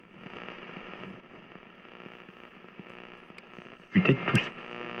Ridiculous.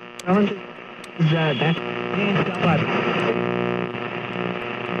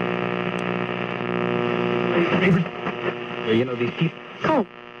 You know, these people. Oh.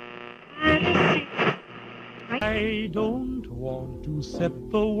 I don't want to set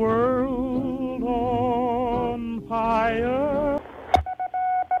the world on fire.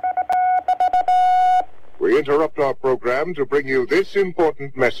 We interrupt our program to bring you this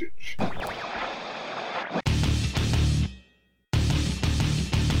important message.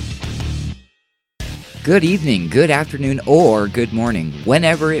 Good evening, good afternoon, or good morning,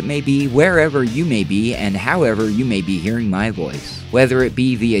 whenever it may be, wherever you may be, and however you may be hearing my voice. Whether it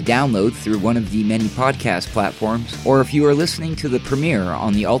be via download through one of the many podcast platforms, or if you are listening to the premiere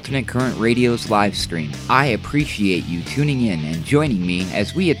on the Alternate Current Radio's live stream, I appreciate you tuning in and joining me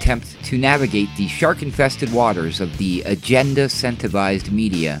as we attempt to navigate the shark-infested waters of the agenda-incentivized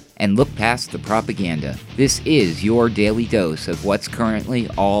media and look past the propaganda. This is your daily dose of what's currently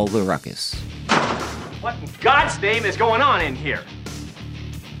all the ruckus. What in God's name is going on in here?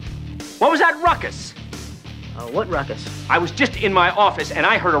 What was that ruckus? What ruckus? I was just in my office and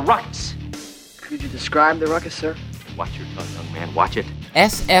I heard a ruckus. Could you describe the ruckus, sir? Watch your tongue, young man. Watch it.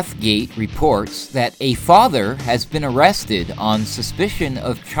 SFGate reports that a father has been arrested on suspicion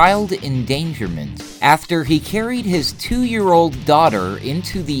of child endangerment after he carried his 2-year-old daughter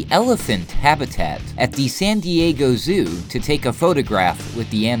into the elephant habitat at the San Diego Zoo to take a photograph with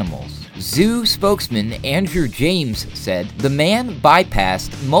the animals. Zoo spokesman Andrew James said the man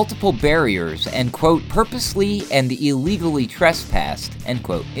bypassed multiple barriers and, quote, purposely and illegally trespassed, end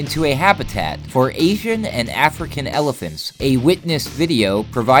quote, into a habitat for Asian and African elephants. A witness video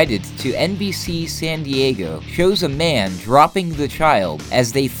provided to NBC San Diego shows a man dropping the child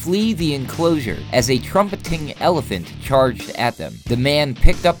as they flee the enclosure as a trumpeting elephant charged at them. The man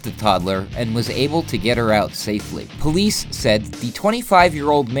picked up the toddler and was able to get her out safely. Police said the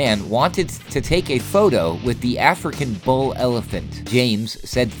 25-year-old man wanted to take a photo with the African bull elephant. James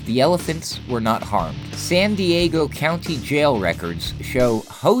said the elephants were not harmed. San Diego County jail records show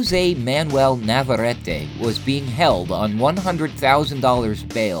Jose Manuel Navarrete was being held on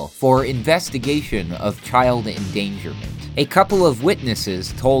 $100,000 bail for investigation of child endangerment. A couple of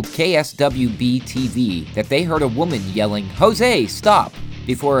witnesses told KSWB-TV that they heard a woman yelling, "Jose, stop!"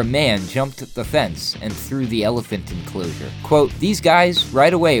 before a man jumped the fence and through the elephant enclosure. Quote, "These guys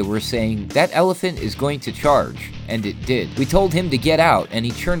right away were saying, that elephant is going to charge. And it did. We told him to get out, and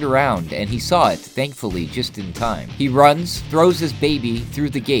he turned around, and he saw it, thankfully, just in time. He runs, throws his baby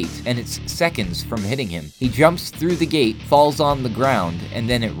through the gate, and it's seconds from hitting him. He jumps through the gate, falls on the ground, and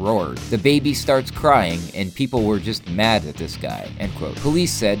then it roared. The baby starts crying, and people were just mad at this guy," end quote.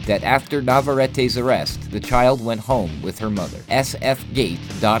 Police said that after Navarrete's arrest, the child went home with her mother.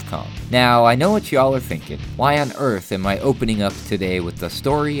 SFGate.com. Now, I know what y'all are thinking. Why on earth am I opening up today with a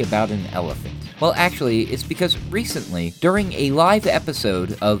story about an elephant? Well, actually, it's because recently, during a live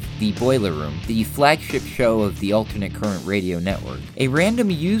episode of The Boiler Room, the flagship show of the Alternate Current Radio Network, a random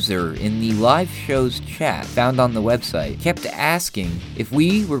user in the live show's chat found on the website kept asking if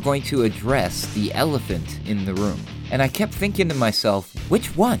we were going to address the elephant in the room. And I kept thinking to myself,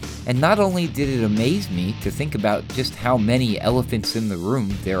 which one? And not only did it amaze me to think about just how many elephants in the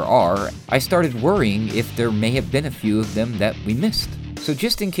room there are, I started worrying if there may have been a few of them that we missed. So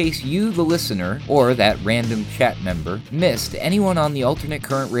just in case you, the listener, or that random chat member, missed anyone on the Alternate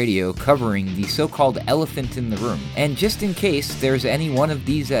Current Radio covering the so-called elephant in the room, and just in case there's any one of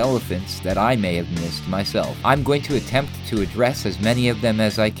these elephants that I may have missed myself, I'm going to attempt to address as many of them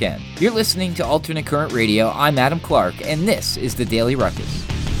as I can. You're listening to Alternate Current Radio, I'm Adam Clark, and this is the Daily Ruckus.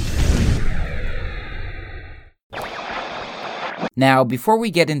 Now, before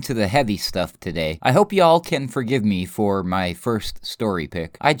we get into the heavy stuff today, I hope y'all can forgive me for my first story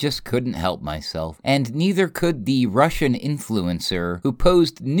pick. I just couldn't help myself. And neither could the Russian influencer who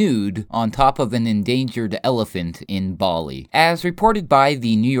posed nude on top of an endangered elephant in Bali. As reported by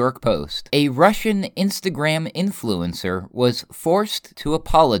the New York Post, a Russian Instagram influencer was forced to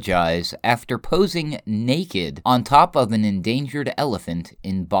apologize after posing naked on top of an endangered elephant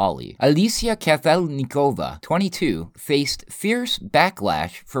in Bali. Alicia Kafelnikova, 22, faced fierce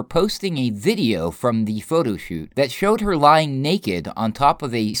backlash for posting a video from the photo shoot that showed her lying naked on top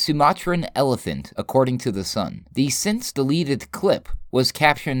of a Sumatran elephant, according to The Sun. The since-deleted clip was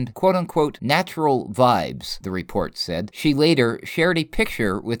captioned, quote-unquote, natural vibes, the report said. She later shared a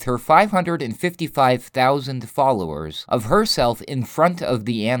picture with her 555,000 followers of herself in front of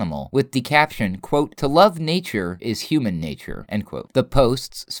the animal, with the caption, quote, to love nature is human nature, end quote. The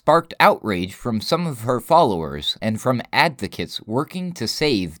posts sparked outrage from some of her followers and from advocates working to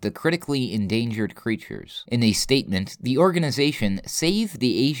save the critically endangered creatures. In a statement, the organization Save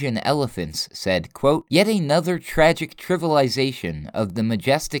the Asian Elephants said, quote, yet another tragic trivialization of the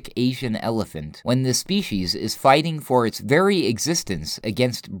majestic Asian elephant when the species is fighting for its very existence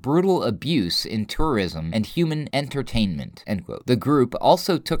against brutal abuse in tourism and human entertainment, end quote. The group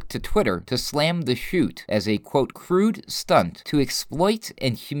also took to Twitter to slam the shoot as a, quote, crude stunt to exploit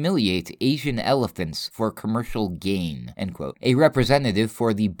and humiliate Asian elephants for commercial gain, end quote. A representative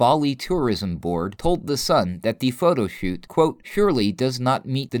for the Bali Tourism Board told The Sun that the photo shoot, quote, surely does not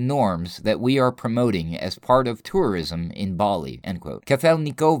meet the norms that we are promoting as part of tourism in Bali, end quote.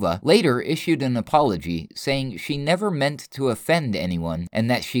 Kafelnikova later issued an apology saying she never meant to offend anyone and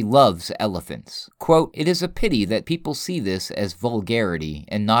that she loves elephants. Quote, it is a pity that people see this as vulgarity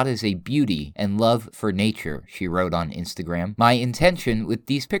and not as a beauty and love for nature, she wrote on Instagram. My intention with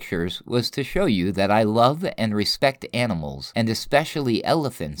these pictures was to show you that I love and respect animals, and especially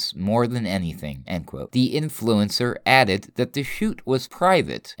elephants more than anything, end quote. The influencer added that the shoot was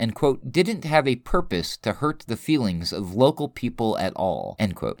private and, quote, didn't have a purpose to hurt the feelings of local people at all,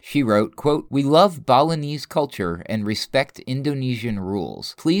 end quote. She wrote, quote, we love Balinese culture and respect Indonesian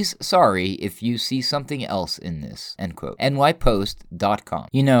rules. Please sorry if you see something else in this, end quote. nypost.com.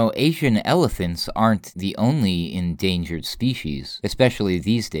 You know, Asian elephants aren't the only endangered species, especially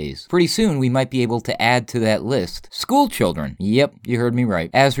these days. Pretty soon we might be able to add to that list school children. Yep, you heard me right.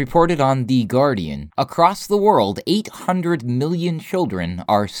 As reported on The Guardian, across the world, 800 million children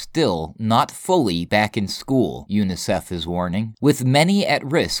are still not fully back in school, UNICEF is warning, with many at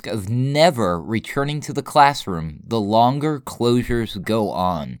risk of never returning to the classroom the longer closures go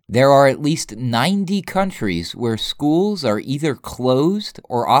on. There are at least 90 countries where schools are either closed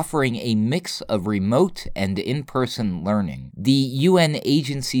or offering a mix of remote and in-person learning. The UN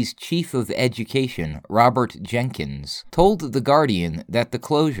agency's chief of education, Robert Jenkins, told The Guardian that the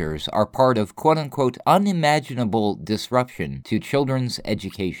closures are part of quote-unquote unimaginable disruption to children's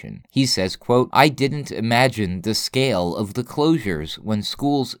education. He says, quote, I didn't imagine the scale of the closures when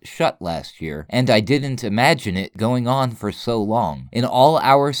schools shut last year, and I didn't imagine it going on for so long. In all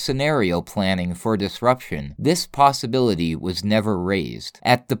our scenario planning for disruption, this possibility was never raised.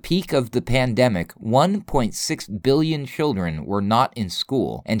 At the peak of the pandemic, 1.6 billion children were not in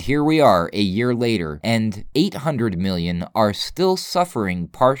school, and here we are a year later, and 800 million are still suffering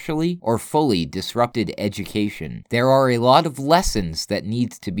partially or fully disrupted education. There are a lot of lessons that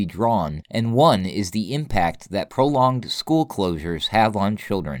need to be drawn, and one is the impact that prolonged school closures have on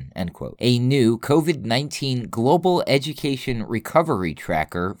children, end quote. A new COVID-19 Global Education Recovery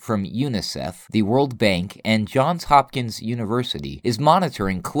Tracker from UNICEF, the World Bank, and Johns Hopkins University is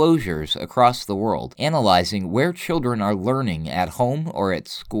monitoring closures across the world, analyzing where children are learning at home or at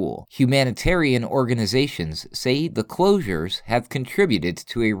school. Humanitarian organizations say the closures have contributed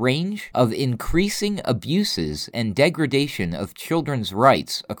to a range of increasing abuses and degradation of children's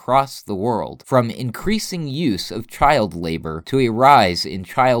rights across the world, from increasing use of child labor to a rise in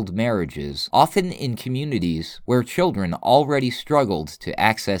child marriages, often in communities where children already struggled to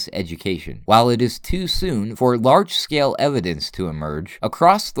access education. While it is too soon for large-scale evidence to emerge,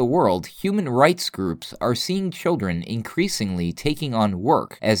 across the world, human rights groups are seeing children increasingly taking on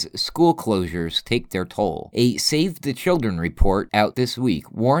work as school closures take their toll. A Save the Children report out this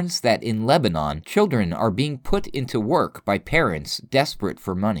week warns that in Lebanon, children are being put into work by parents desperate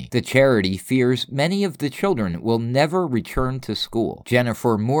for money. The charity fears many of the children will never return to school.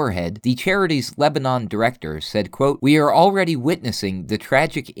 Jennifer Moorhead, the charity's Lebanon director, said, quote, we are already witnessing the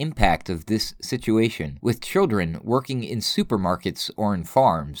tragic impact of this situation, with children working in supermarkets or in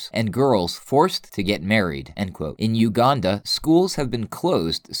farms, and girls forced to get married, end quote. In Uganda, schools have been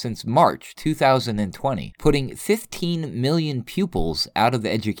closed since March 2020, putting 15 million pupils out of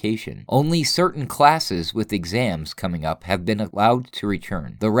education. Only certain classes with exams coming up have been allowed to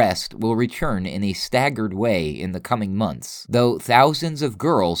return. The rest will return in a staggered way in the coming months, though thousands of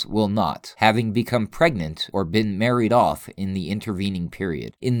girls will not, having become pregnant or been married off in the intervening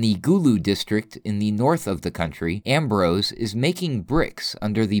period. In the Gulu district in the north of the country, Ambrose is making bricks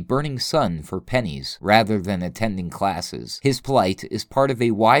under the burning sun for pennies rather than attending classes. His plight is part of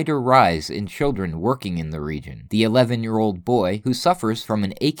a wider rise in children working in the region. The 11-year-old boy, who suffers from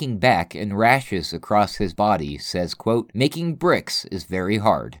an aching back and rashes across his body, says, quote, making bricks is very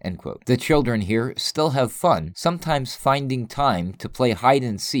hard, end quote. The children here still have fun, sometimes finding finding time to play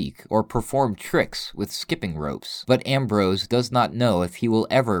hide-and-seek or perform tricks with skipping ropes. But Ambrose does not know if he will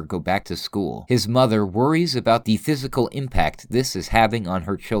ever go back to school. His mother worries about the physical impact this is having on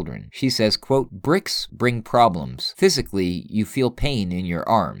her children. She says, quote, "Bricks bring problems. Physically, you feel pain in your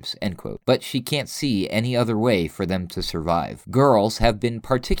arms," end quote. But she can't see any other way for them to survive. Girls have been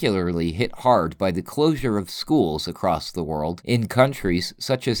particularly hit hard by the closure of schools across the world. In countries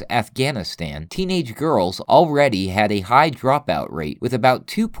such as Afghanistan, teenage girls already had a high dropout rate, with about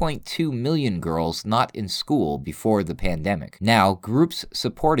 2.2 million girls not in school before the pandemic. Now, groups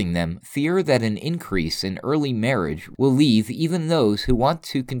supporting them fear that an increase in early marriage will leave even those who want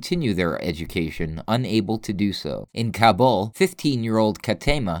to continue their education unable to do so. In Kabul, 15-year-old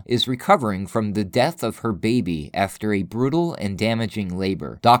Katema is recovering from the death of her baby after a brutal and damaging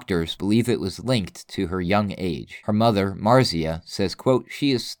labor. Doctors believe it was linked to her young age. Her mother, Marzia, says, quote,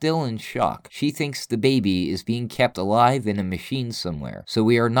 "She is still in shock. She thinks the baby is being kept alive in a machine somewhere, so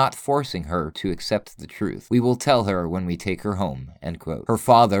we are not forcing her to accept the truth. We will tell her when we take her home," end quote. Her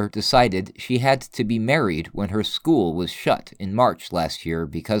father decided she had to be married when her school was shut in March last year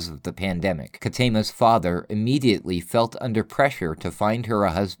because of the pandemic. Katema's father immediately felt under pressure to find her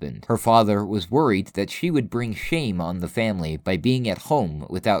a husband. Her father was worried that she would bring shame on the family by being at home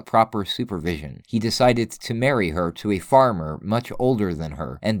without proper supervision. He decided to marry her to a farmer much older than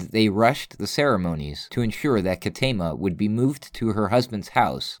her, and they rushed the ceremonies to ensure that Katema would be moved to her husband's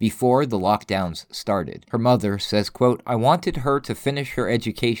house before the lockdowns started. Her mother says, quote, "I wanted her to finish her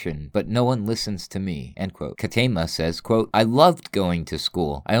education, but no one listens to me," end quote. Katema says, quote, "I loved going to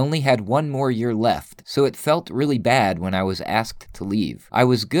school. I only had one more year left, so it felt really bad when I was asked to leave. I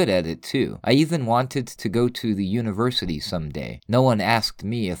was good at it too. I even wanted to go to the university someday. No one asked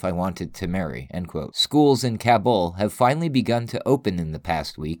me if I wanted to marry," end quote. Schools in Kabul have finally begun to open in the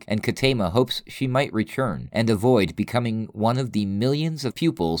past week, and Katema hopes she might return and avoid becoming one of the millions of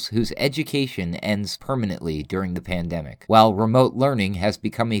pupils whose education ends permanently during the pandemic. While remote learning has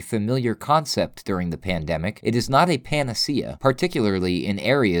become a familiar concept during the pandemic, it is not a panacea, particularly in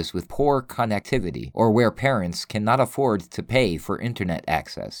areas with poor connectivity or where parents cannot afford to pay for internet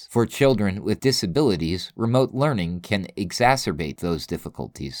access. For children with disabilities, remote learning can exacerbate those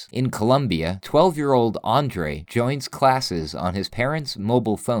difficulties. In Colombia, 12-year-old Andre joins classes on his parents'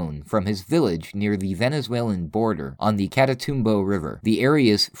 mobile phone from his village near the Venezuelan border on the Catatumbo River. The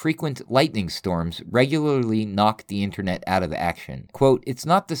area's frequent lightning storms regularly knock the internet out of action. Quote, "It's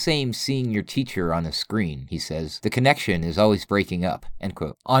not the same seeing your teacher on a screen," he says. "The connection is always breaking up," end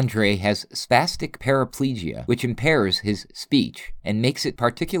quote. Andre has spastic paraplegia, which impairs his speech and makes it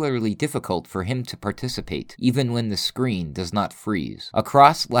particularly difficult for him to participate, even when the screen does not freeze.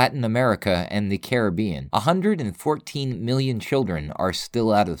 Across Latin America and the Caribbean, 114 million children are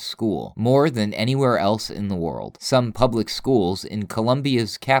still out of school, more than anywhere else in the world. Some public schools in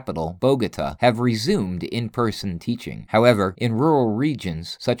Colombia's capital, Bogota, have resumed in-person teaching. However, in rural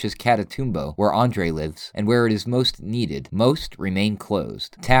regions such as Catatumbo, where Andre lives, and where it is most needed, most remain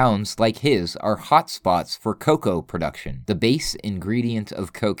closed. Towns like his are hotspots for cocoa production, the base ingredient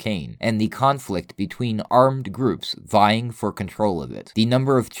of cocaine, and the conflict between armed groups vying for control of it. The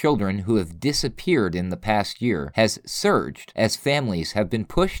number of children who have disappeared in the past year has surged as families have been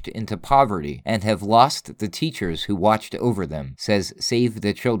pushed into poverty and have lost the teachers who watched over them, says Save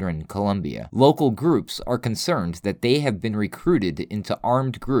the Children Colombia. Local groups are concerned that they have been recruited into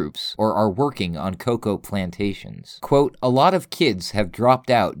armed groups or are working on cocoa plantations. Quote, "A lot of kids have dropped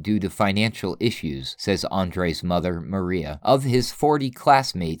out due to financial issues," says Andre's mother, Maria. "Of his 40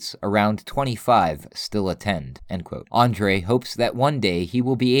 classmates, around 25 still attend," end quote. Andre hopes that one day he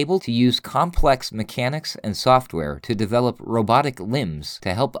will be able to use complex mechanics and software to develop robotic limbs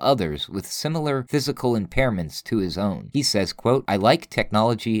to help others with similar physical impairments to his own. He says, quote, "I like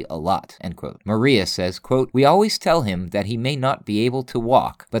technology a lot," end quote. Maria says, quote, "We always tell him that he may not be able to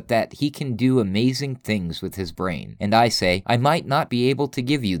walk, but that he can do amazing things with his brain. And I say, I might not be able to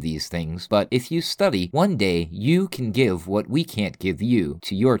give you these things, but if you study, one day you can give what we can't give you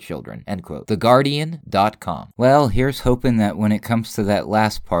to your children," end quote. TheGuardian.com. Well, here's hoping that when it comes to that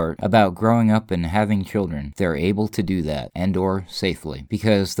last part about growing up and having children, they're able to do that, and or safely.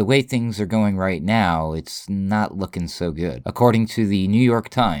 Because the way things are going right now, it's not looking so good. According to the New York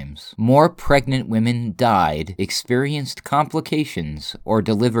Times, more pregnant women died, experienced complications, or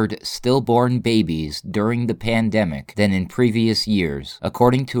delivered stillborn babies during the pandemic than in previous years,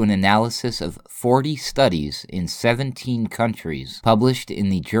 according to an analysis of 40 studies in 17 countries published in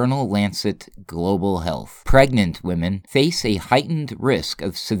the journal Lancet Global Health. Pregnant women face a heightened risk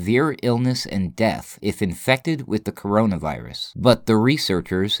of severe illness and death if infected with the coronavirus. But the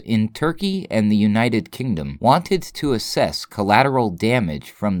researchers in Turkey and the United Kingdom system wanted to assess collateral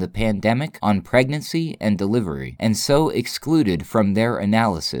damage from the pandemic on pregnancy and delivery, and so excluded from their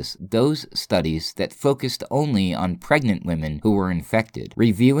analysis those studies that focused only on pregnant women who were infected.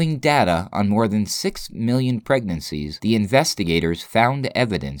 Reviewing data on more than 6 million pregnancies, the investigators found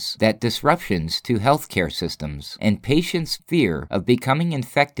evidence that disruptions to healthcare systems and patients' fear of becoming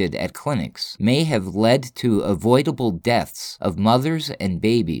infected at clinics may have led to avoidable deaths of mothers and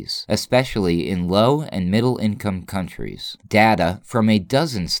babies, especially in low and middle-income countries. Data from a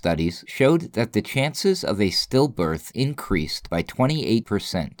dozen studies showed that the chances of a stillbirth increased by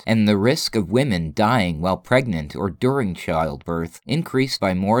 28%, and the risk of women dying while pregnant or during childbirth increased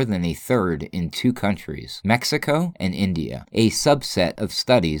by more than a third in 2 countries, Mexico and India. A subset of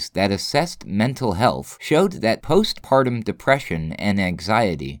studies that assessed mental health showed that postpartum depression and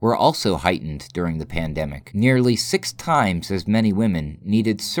anxiety were also heightened during the pandemic. Nearly 6 times as many women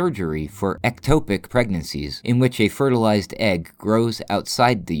needed surgery for ectopic pregnancies, in which a fertilized egg grows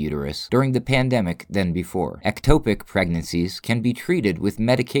outside the uterus, during the pandemic than before. Ectopic pregnancies can be treated with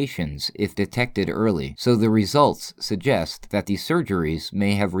medications if detected early, so the results suggest that the surgeries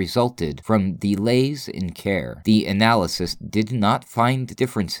may have resulted from delays in care. The analysis did not find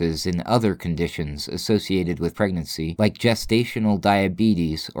differences in other conditions associated with pregnancy, like gestational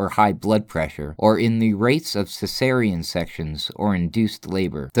diabetes or high blood pressure, or in the rates of cesarean sections or induced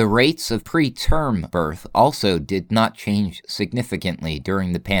labor. The rates of preterm birth also did not change significantly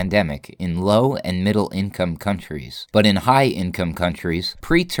during the pandemic in low and middle income countries, but in high income countries,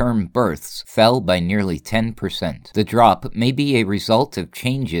 preterm births fell by nearly 10%. The drop may be a result of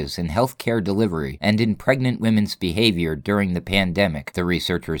changes in healthcare delivery and in pregnant women's behavior during the pandemic, the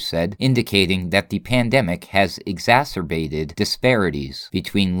researchers said, indicating that the pandemic has exacerbated disparities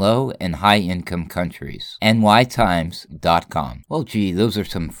between low and high-income countries. NYTimes.com. Well, gee, those are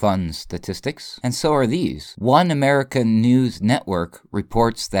some fun statistics. And so are these. One American News Network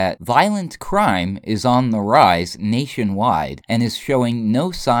reports that violent crime is on the rise nationwide and is showing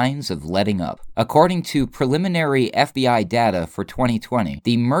no signs of letting up. According to preliminary FBI data for 2020,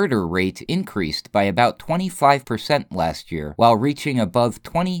 the murder rate increased by about 25% last year, while reaching above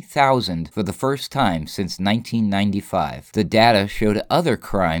 20,000 for the first time since 1995. The data showed other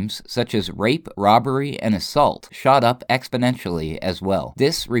crimes, such as rape, robbery, and assault, shot up exponentially as well.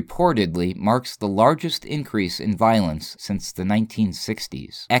 This reportedly marks the largest increase in violence since the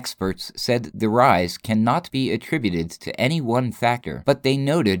 1960s. Experts said the rise cannot be attributed to any one factor, but they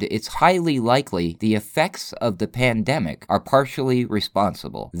noted it's highly likely the effects of the pandemic are partially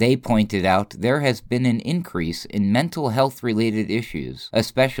responsible. They pointed out there has been an increase in mental health-related issues,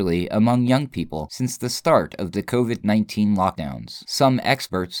 especially among young people, since the start of the COVID-19 lockdowns. Some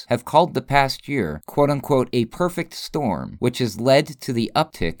experts have called the past year, quote-unquote, a perfect storm, which has led to the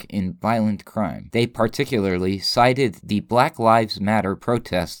uptick in violent crime. They particularly cited the Black Lives Matter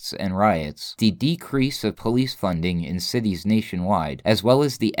protests and riots, the decrease of police funding in cities nationwide, as well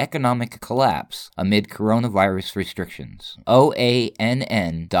as the economic collapse amid coronavirus restrictions.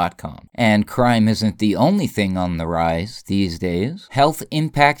 OANN.com. And crime isn't the only thing on the rise these days. Health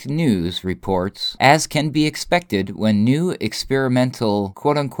Impact News reports, as can be expected when new experimental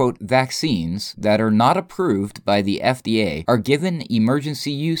quote-unquote vaccines that are not approved by the FDA are given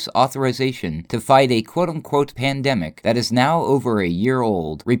emergency use authorization to fight a quote-unquote pandemic that is now over a year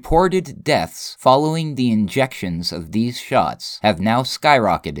old, reported deaths following the injections of these shots have now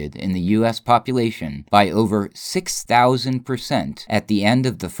skyrocketed in the U.S. population by over 6,000% at the end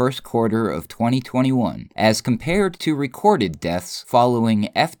of the first quarter of 2021, as compared to recorded deaths following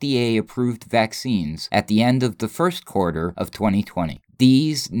FDA-approved vaccines at the end of the first quarter of 2020.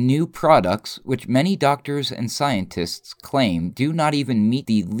 These new products, which many doctors and scientists claim do not even meet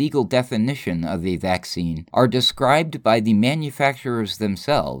the legal definition of a vaccine, are described by the manufacturers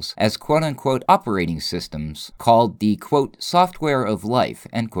themselves as quote-unquote operating systems called the quote software of life,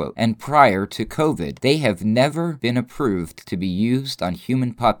 end quote, and prior to COVID, they have never been approved to be used on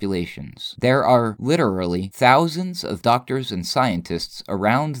human populations. There are literally thousands of doctors and scientists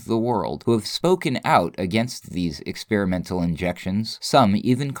around the world who have spoken out against these experimental injections, some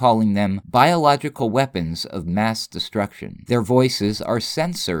even calling them biological weapons of mass destruction. Their voices are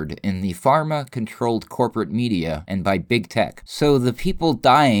censored in the pharma-controlled corporate media and by big tech, so the people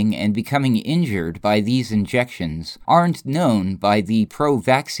dying and becoming injured by these injections aren't known by the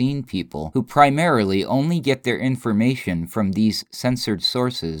pro-vaccine people, who primarily only get their information from these censored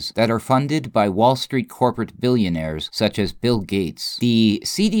sources that are funded by Wall Street corporate billionaires such as Bill Gates. The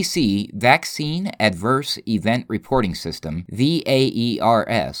CDC Vaccine Adverse Event Reporting System, VAER,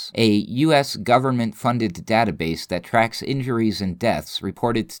 VAERS, a U.S. government-funded database that tracks injuries and deaths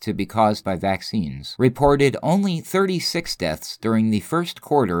reported to be caused by vaccines, reported only 36 deaths during the first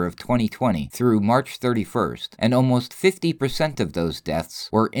quarter of 2020 through March 31st, and almost 50% of those deaths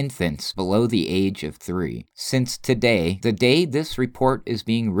were infants below the age of 3. Since today, the day this report is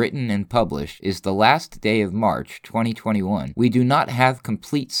being written and published, is the last day of March 2021, we do not have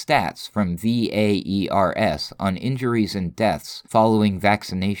complete stats from VAERS on injuries and deaths following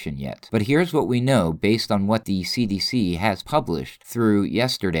vaccination yet. But here's what we know based on what the CDC has published through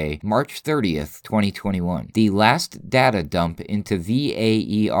yesterday, March 30th, 2021. The last data dump into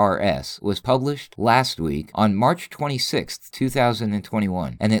VAERS was published last week on March 26th,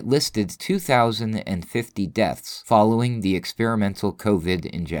 2021, and it listed 2,050 deaths following the experimental COVID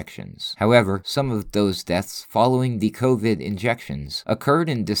injections. However, some of those deaths following the COVID injections occurred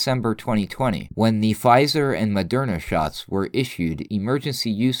in December 2020, when the Pfizer and Moderna shots were issued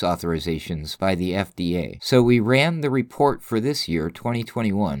emergency use authorizations by the FDA. So we ran the report for this year,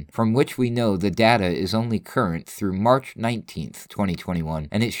 2021, from which we know the data is only current through March 19th, 2021,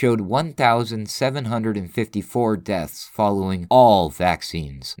 and it showed 1,754 deaths following all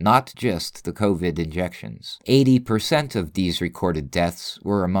vaccines, not just the COVID injections. 80% of these recorded deaths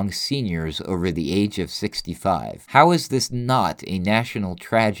were among seniors over the age of 65. How is this not a national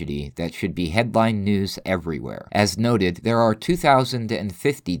tragedy that should be headline news everywhere? As noted, there are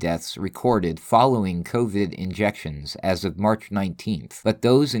 2,050 deaths recorded following COVID injections as of March 19th, but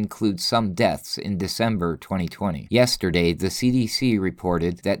those include some deaths in December 2020. Yesterday, the CDC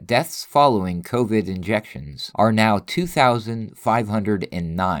reported that deaths following COVID injections are now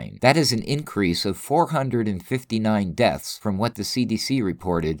 2,509. That is an increase of 459 deaths from what the CDC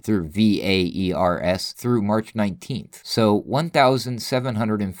reported through VAERS through March 19th. So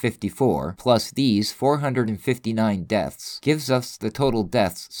 1,754 plus these 459 deaths gives us the total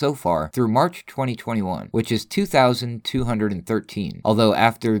deaths so far through March 2021, which is 2,213. Although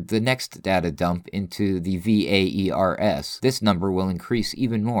after the next data dump into the VAERS, this number will increase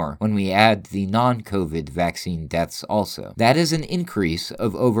even more when we add the non-COVID vaccine deaths also. That is an increase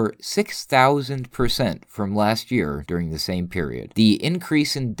of over 6,000% from last year during the same period. The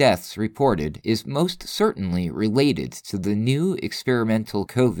increase in deaths reported is most certainly related to the new experimental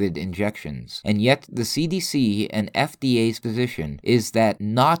COVID injections, and yet the CDC and FDA's position is that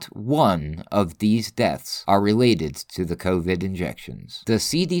not one of these deaths are related to the COVID injections. The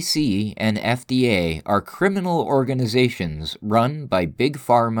CDC and FDA are criminal organizations run by big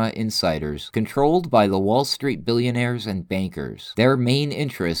pharma insiders, controlled by the Wall Street billionaires and bankers. Their main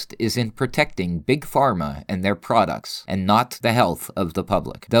interest is in protecting big pharma and their products, and not the health of the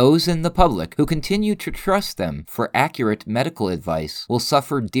public. Those in the public who continue to trust them for accurate medical advice will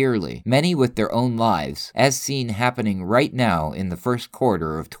suffer dearly, many with their own lives, as seen happening right now in the first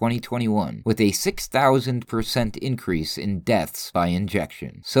quarter of 2021, with a 6,000% increase in deaths by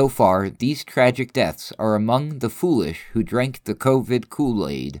injection. So far, these tragic deaths are among the foolish who drank the COVID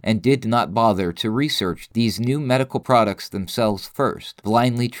Kool-Aid and did not bother to research these new medical products themselves first,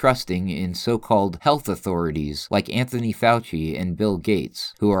 blindly trusting in so-called health authorities like Anthony Fauci and Bill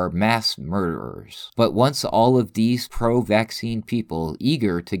Gates, who are mass murderers. But once all of these pro-vaccine people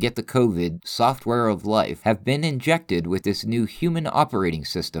eager to get the COVID software of life have been injected with this new human operating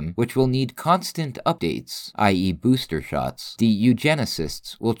system, which will need constant updates, i.e. booster shots, the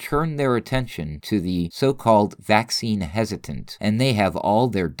eugenicists will turn their attention to the so-called vaccine hesitant, and they have all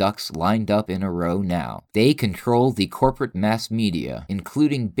their ducks lined up in a row now. They control the corporate mass media,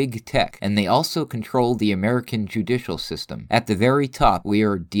 including big tech, and they also control the American judicial system. At the very top, we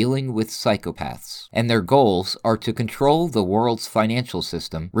are dealing with psychopaths, and their goals are to control the world's financial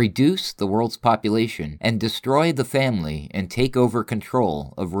system, reduce the world's population, and destroy the family and take over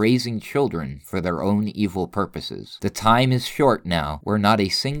control of raising children for their own evil purposes. The time is short now where not a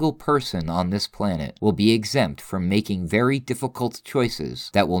single person on this planet will be exempt from making very difficult choices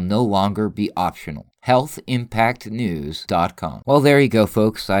that will no longer be optional. healthimpactnews.com. Well, there you go,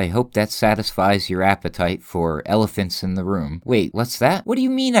 folks. I hope that satisfies your appetite for elephants in the room. Wait, what's that? What do you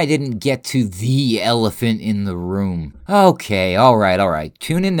mean I didn't get to the elephant in the room? Okay, all right.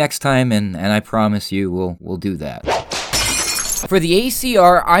 Tune in next time, and I promise you we'll do that. For the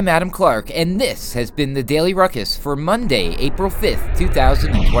ACR, I'm Adam Clark, and this has been the Daily Ruckus for Monday, April 5th,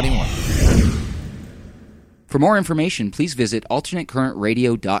 2021. For more information, please visit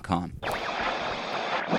alternatecurrentradio.com.